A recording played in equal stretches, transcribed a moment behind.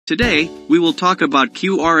Today, we will talk about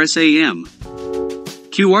QRSAM.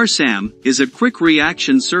 QR-SAM is a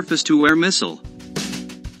quick-reaction surface-to-air missile.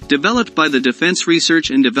 Developed by the Defense Research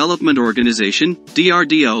and Development Organization,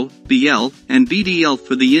 DRDO, BL, and BDL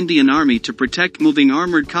for the Indian Army to protect moving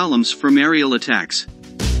armored columns from aerial attacks.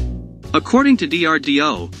 According to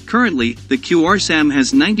DRDO, currently, the QR-SAM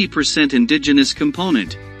has 90% indigenous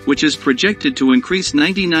component, which is projected to increase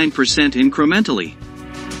 99% incrementally.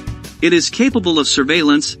 It is capable of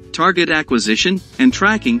surveillance, target acquisition, and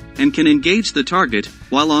tracking, and can engage the target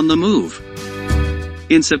while on the move.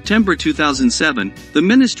 In September 2007, the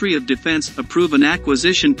Ministry of Defense approved an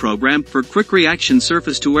acquisition program for quick-reaction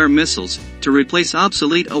surface-to-air missiles to replace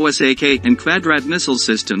obsolete OSAK and Quadrat missile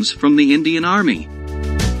systems from the Indian Army.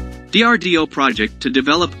 DRDO project to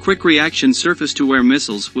develop quick-reaction surface-to-air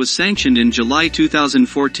missiles was sanctioned in July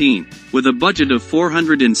 2014, with a budget of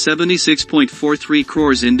 476.43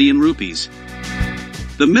 crores Indian rupees.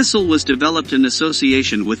 The missile was developed in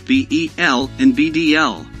association with BEL and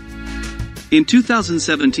BDL. In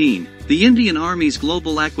 2017, the Indian Army's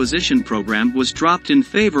Global Acquisition Program was dropped in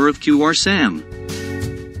favor of QR-SAM.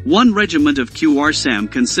 One regiment of QR-SAM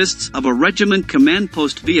consists of a regiment command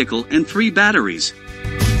post vehicle and 3 batteries.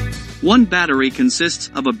 One battery consists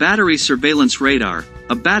of a battery surveillance radar,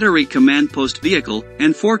 a battery command post vehicle,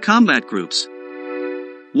 and 4 combat groups.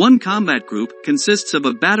 One combat group consists of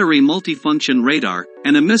a battery multifunction radar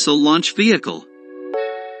and a missile launch vehicle.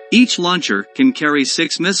 Each launcher can carry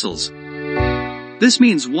 6 missiles. This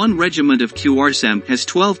means one regiment of QR-SAM has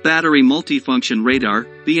 12 battery multifunction radar,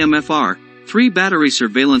 BMFR, 3 battery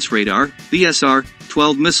surveillance radar, BSR,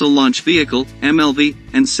 12 missile launch vehicle, MLV,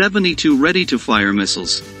 and 72 ready-to-fire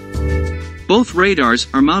missiles. Both radars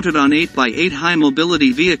are mounted on 8x8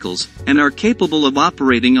 high-mobility vehicles and are capable of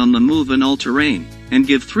operating on the move in all-terrain, and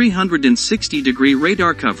give 360-degree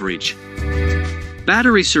radar coverage.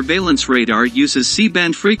 Battery surveillance radar uses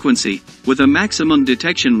C-band frequency, with a maximum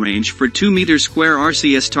detection range for 2 square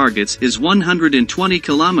RCS targets is 120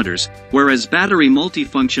 kilometers, whereas battery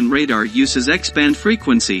multifunction radar uses X-band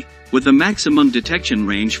frequency, with a maximum detection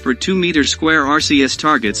range for 2 square RCS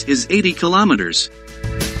targets is 80 kilometers.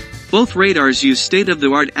 Both radars use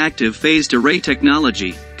state-of-the-art active phased array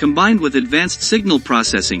technology, combined with advanced signal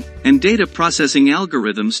processing and data processing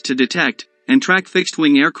algorithms to detect and track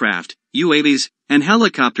fixed-wing aircraft, UAVs, and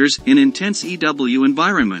helicopters in intense EW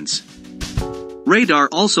environments. Radar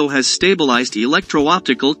also has stabilized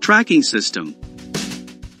electro-optical tracking system.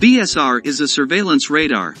 BSR is a surveillance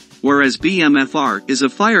radar, whereas BMFR is a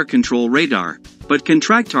fire control radar, but can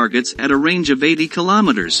track targets at a range of 80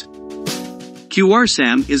 kilometers.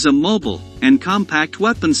 QR-SAM is a mobile and compact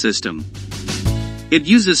weapon system. It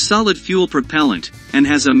uses solid fuel propellant and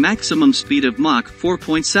has a maximum speed of Mach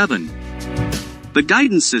 4.7. The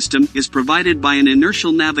guidance system is provided by an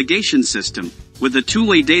inertial navigation system with a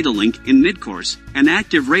 2-way data link in midcourse and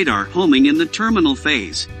active radar homing in the terminal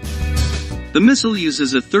phase. The missile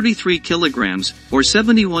uses a 33 kilograms or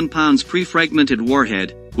 71 pounds pre-fragmented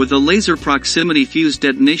warhead with a laser proximity fused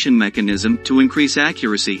detonation mechanism to increase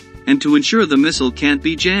accuracy and to ensure the missile can't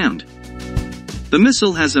be jammed. The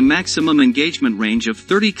missile has a maximum engagement range of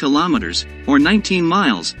 30 kilometers, or 19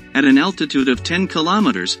 miles, at an altitude of 10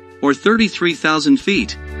 kilometers, or 33,000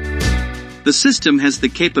 feet. The system has the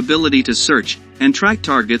capability to search and track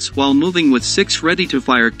targets while moving with 6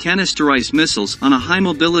 ready-to-fire canisterized missiles on a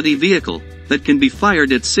high-mobility vehicle that can be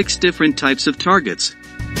fired at 6 different types of targets.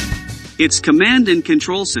 Its command and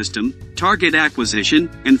control system, target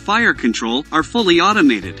acquisition, and fire control are fully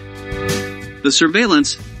automated. The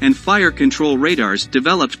surveillance and fire control radars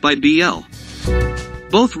developed by BL.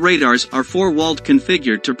 Both radars are 4-walled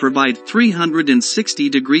configured to provide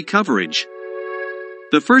 360-degree coverage.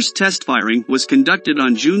 The first test firing was conducted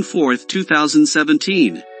on June 4,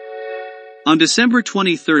 2017. On December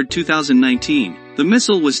 23, 2019, the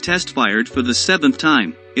missile was test-fired for the 7th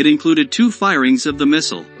time. It included 2 firings of the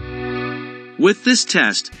missile. With this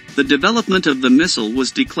test, the development of the missile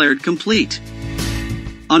was declared complete.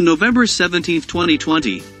 On November 17,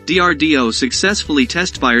 2020, DRDO successfully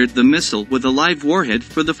test-fired the missile with a live warhead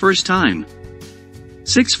for the first time.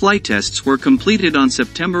 6 flight tests were completed on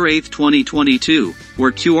September 8, 2022,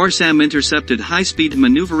 where QR-SAM intercepted high-speed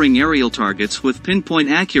maneuvering aerial targets with pinpoint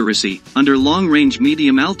accuracy under long-range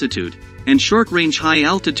medium altitude and short-range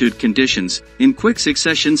high-altitude conditions in quick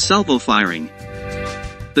succession salvo firing.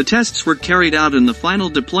 The tests were carried out in the final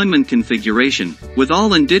deployment configuration, with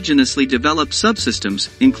all indigenously developed subsystems,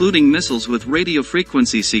 including missiles with radio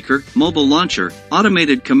frequency seeker, mobile launcher,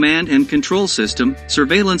 automated command and control system,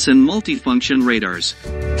 surveillance and multifunction radars.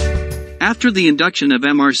 After the induction of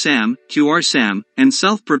MR-SAM, QR-SAM, and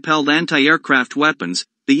self-propelled anti-aircraft weapons,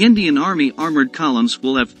 the Indian Army armored columns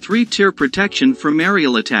will have 3-tier protection from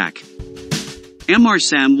aerial attack.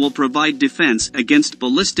 QR-SAM will provide defense against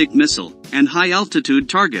ballistic missile and high-altitude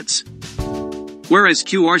targets, whereas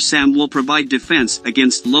QRSAM will provide defense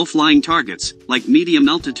against low-flying targets like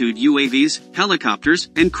medium-altitude UAVs, helicopters,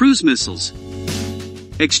 and cruise missiles.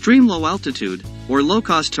 Extreme low-altitude or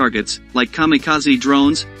low-cost targets like kamikaze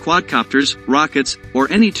drones, quadcopters, rockets,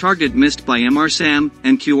 or any target missed by QR-SAM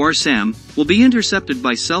and QRSAM will be intercepted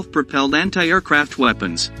by self-propelled anti-aircraft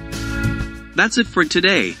weapons. That's it for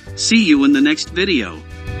today. See you in the next video.